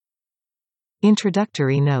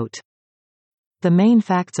Introductory note. The main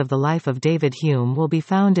facts of the life of David Hume will be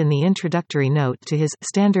found in the introductory note to his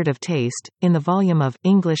Standard of Taste, in the volume of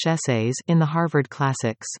English Essays in the Harvard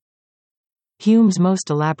Classics. Hume's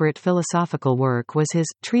most elaborate philosophical work was his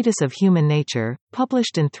Treatise of Human Nature,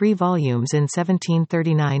 published in 3 volumes in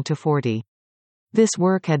 1739–40. This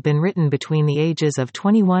work had been written between the ages of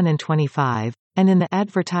 21 and 25, and in the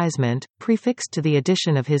advertisement, prefixed to the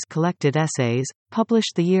edition of his collected essays,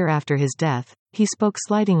 published the year after his death, he spoke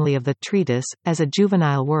slightingly of the treatise, as a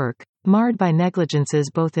juvenile work, marred by negligences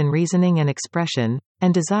both in reasoning and expression,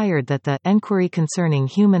 and desired that the Enquiry Concerning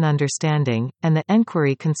Human Understanding, and the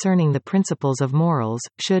Enquiry Concerning the Principles of Morals,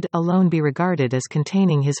 should alone be regarded as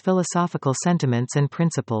containing his philosophical sentiments and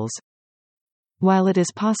principles. While it is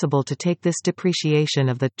possible to take this depreciation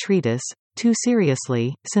of the treatise too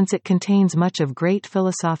seriously, since it contains much of great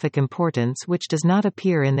philosophic importance which does not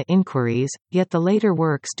appear in the Inquiries, yet the later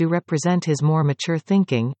works do represent his more mature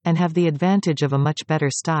thinking, and have the advantage of a much better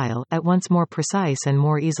style, at once more precise and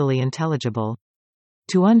more easily intelligible.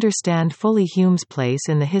 To understand fully Hume's place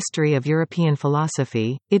in the history of European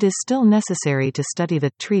philosophy, it is still necessary to study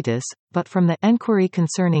the treatise, but from the Enquiry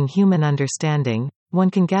Concerning Human Understanding, one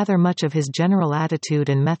can gather much of his general attitude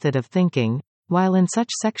and method of thinking, while in such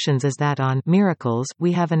sections as that on miracles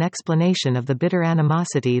we have an explanation of the bitter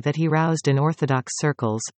animosity that he roused in orthodox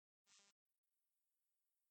circles.